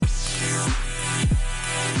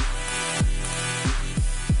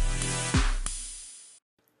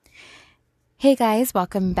Hey guys,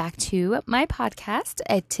 welcome back to my podcast.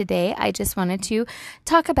 Today, I just wanted to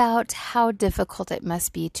talk about how difficult it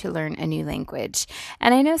must be to learn a new language.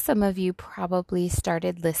 And I know some of you probably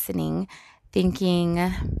started listening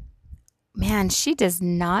thinking, man, she does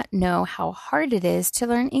not know how hard it is to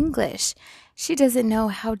learn English. She doesn't know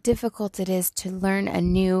how difficult it is to learn a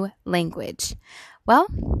new language. Well,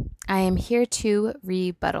 I am here to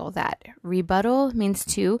rebuttal that. Rebuttal means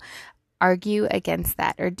to argue against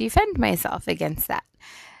that or defend myself against that.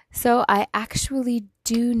 So I actually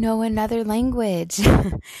do know another language.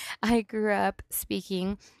 I grew up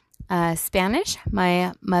speaking Spanish.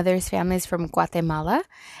 My mother's family is from Guatemala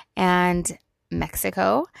and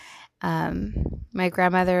Mexico. My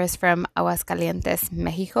grandmother is from Aguascalientes,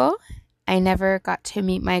 Mexico. I never got to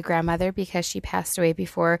meet my grandmother because she passed away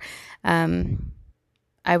before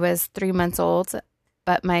I was 3 months old.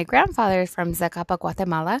 But my grandfather is from Zacapa,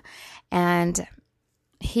 Guatemala, and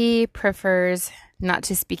he prefers not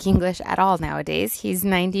to speak English at all nowadays. He's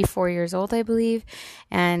 94 years old, I believe,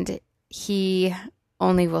 and he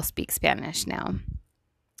only will speak Spanish now.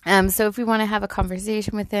 So if we want to have a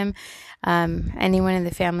conversation with him, anyone in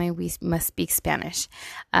the family, we must speak Spanish.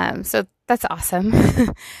 So that's awesome.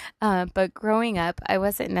 But growing up, I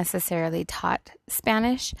wasn't necessarily taught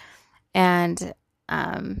Spanish, and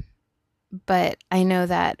but I know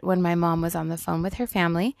that when my mom was on the phone with her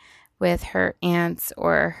family, with her aunts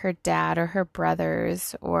or her dad or her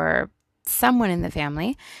brothers or someone in the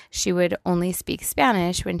family, she would only speak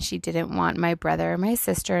Spanish when she didn't want my brother or my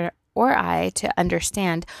sister or I to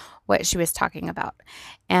understand what she was talking about.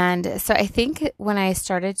 And so I think when I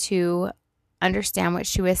started to understand what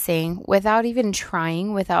she was saying without even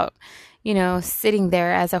trying, without, sitting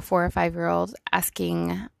there as a 4 or 5 year old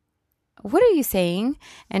asking, what are you saying?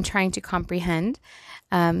 And trying to comprehend.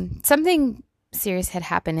 Something serious had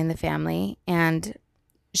happened in the family, and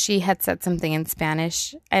she had said something in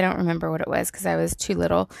Spanish. I don't remember what it was because I was too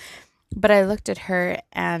little. But I looked at her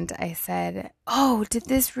and I said, "Oh, did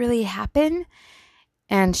this really happen?"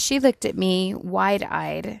 And she looked at me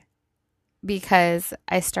wide-eyed because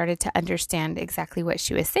I started to understand exactly what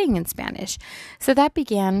she was saying in Spanish. So that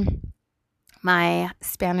began my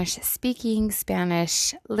Spanish speaking,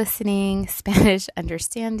 Spanish listening, Spanish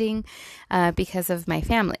understanding because of my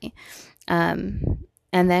family. And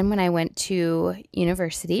then when I went to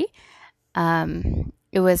university,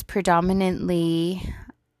 it was predominantly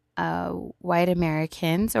white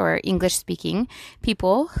Americans or English speaking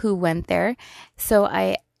people who went there. So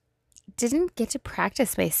I didn't get to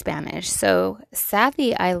practice my Spanish. So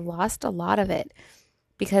sadly, I lost a lot of it,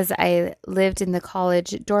 because I lived in the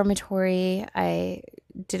college dormitory. I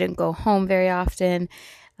didn't go home very often.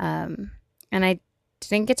 And I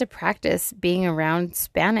didn't get to practice being around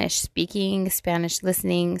Spanish, speaking, Spanish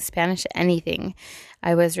listening, Spanish anything.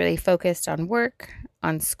 I was really focused on work,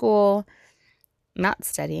 on school, not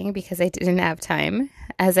studying because I didn't have time,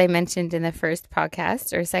 as I mentioned in the first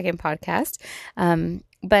podcast or second podcast.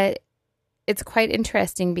 But it's quite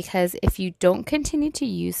interesting because if you don't continue to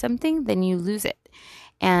use something, then you lose it.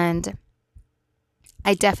 And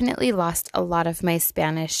I definitely lost a lot of my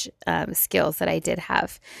Spanish skills that I did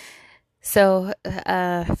have. So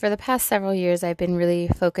for the past several years, I've been really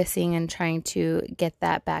focusing and trying to get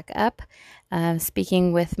that back up,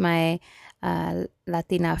 speaking with my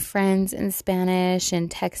Latina friends in Spanish and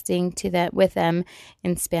texting with them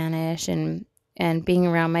in Spanish, and being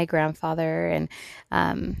around my grandfather and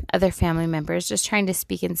other family members, just trying to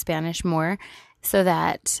speak in Spanish more, so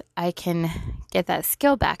that I can get that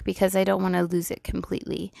skill back, because I don't want to lose it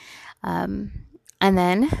completely. And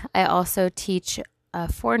then I also teach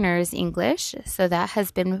foreigners English, so that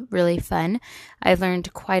has been really fun. I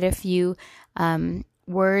learned quite a few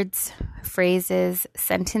words, phrases,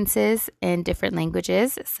 sentences in different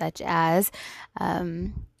languages, such as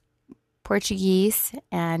Portuguese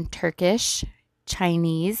and Turkish,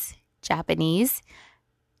 Chinese, Japanese,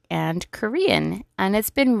 and Korean, and it's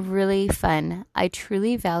been really fun. I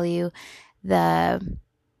truly value the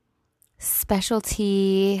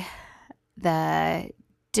specialty, the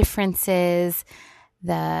differences,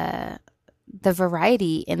 the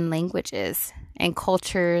variety in languages and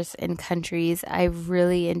cultures and countries. I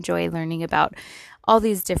really enjoy learning about all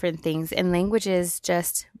these different things, and languages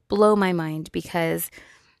just blow my mind because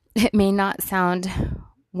it may not sound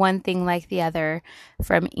one thing like the other,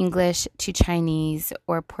 from English to Chinese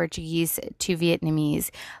or Portuguese to Vietnamese,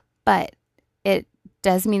 but it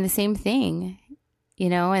does mean the same thing,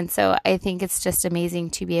 and so I think it's just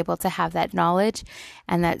amazing to be able to have that knowledge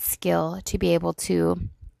and that skill to be able to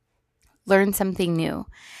learn something new.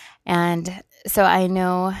 And so I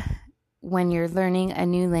know when you're learning a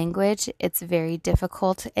new language, it's very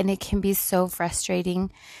difficult and it can be so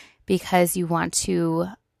frustrating because you want to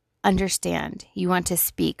understand, you want to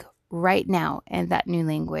speak right now in that new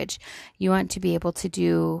language. You want to be able to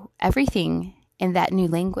do everything in that new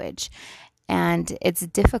language. And it's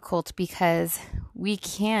difficult because we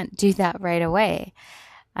can't do that right away.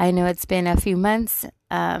 I know it's been a few months,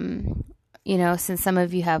 since some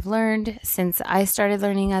of you have learned, since I started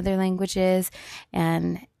learning other languages,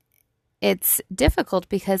 and it's difficult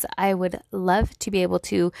because I would love to be able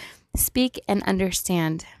to speak and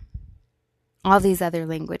understand all these other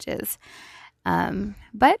languages.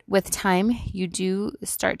 But with time, you do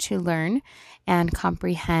start to learn and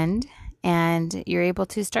comprehend, and you're able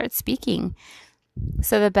to start speaking.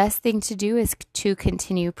 So the best thing to do is to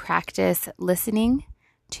continue practice listening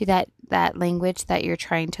to that language that you're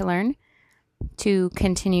trying to learn, to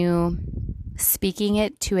continue speaking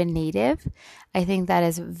it to a native. I think that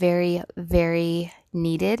is very, very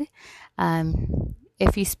needed.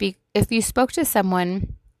 If you spoke to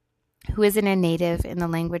someone who isn't a native in the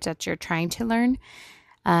language that you're trying to learn,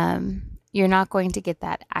 you're not going to get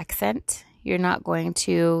that accent. You're not going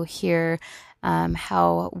to hear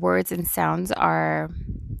how words and sounds are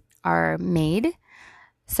made.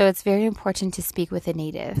 So it's very important to speak with a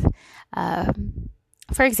native.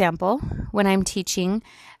 For example, when I'm teaching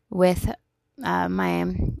with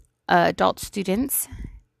my adult students,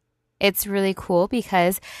 it's really cool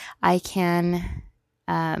because I can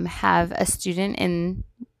have a student in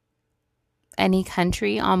any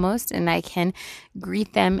country almost, and I can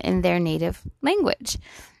greet them in their native language.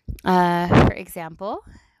 For example,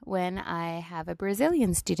 when I have a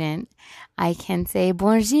Brazilian student, I can say,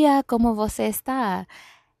 "Bom dia, como você está?"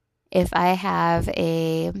 If I have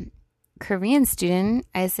a Korean student,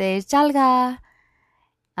 I say, "Jalga."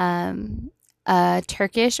 A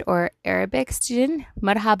Turkish or Arabic student,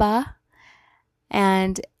 "Marhaba."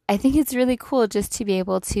 And I think it's really cool just to be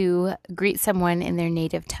able to greet someone in their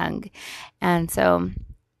native tongue. And so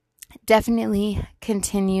definitely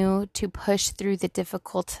continue to push through the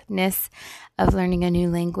difficultness of learning a new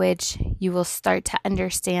language. You will start to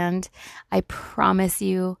understand. I promise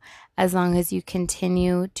you, as long as you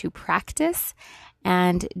continue to practice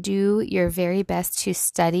and do your very best to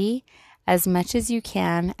study as much as you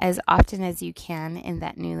can, as often as you can in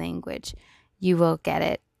that new language, you will get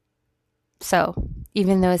it. So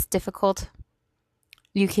even though it's difficult,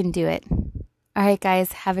 you can do it. All right,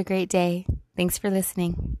 guys, have a great day. Thanks for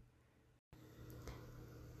listening.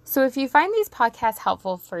 So if you find these podcasts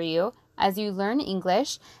helpful for you as you learn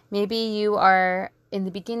English, maybe you are in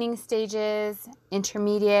the beginning stages,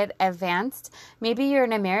 intermediate, advanced, maybe you're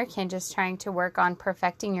an American just trying to work on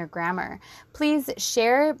perfecting your grammar, please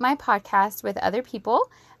share my podcast with other people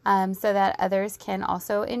so that others can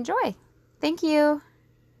also enjoy. Thank you.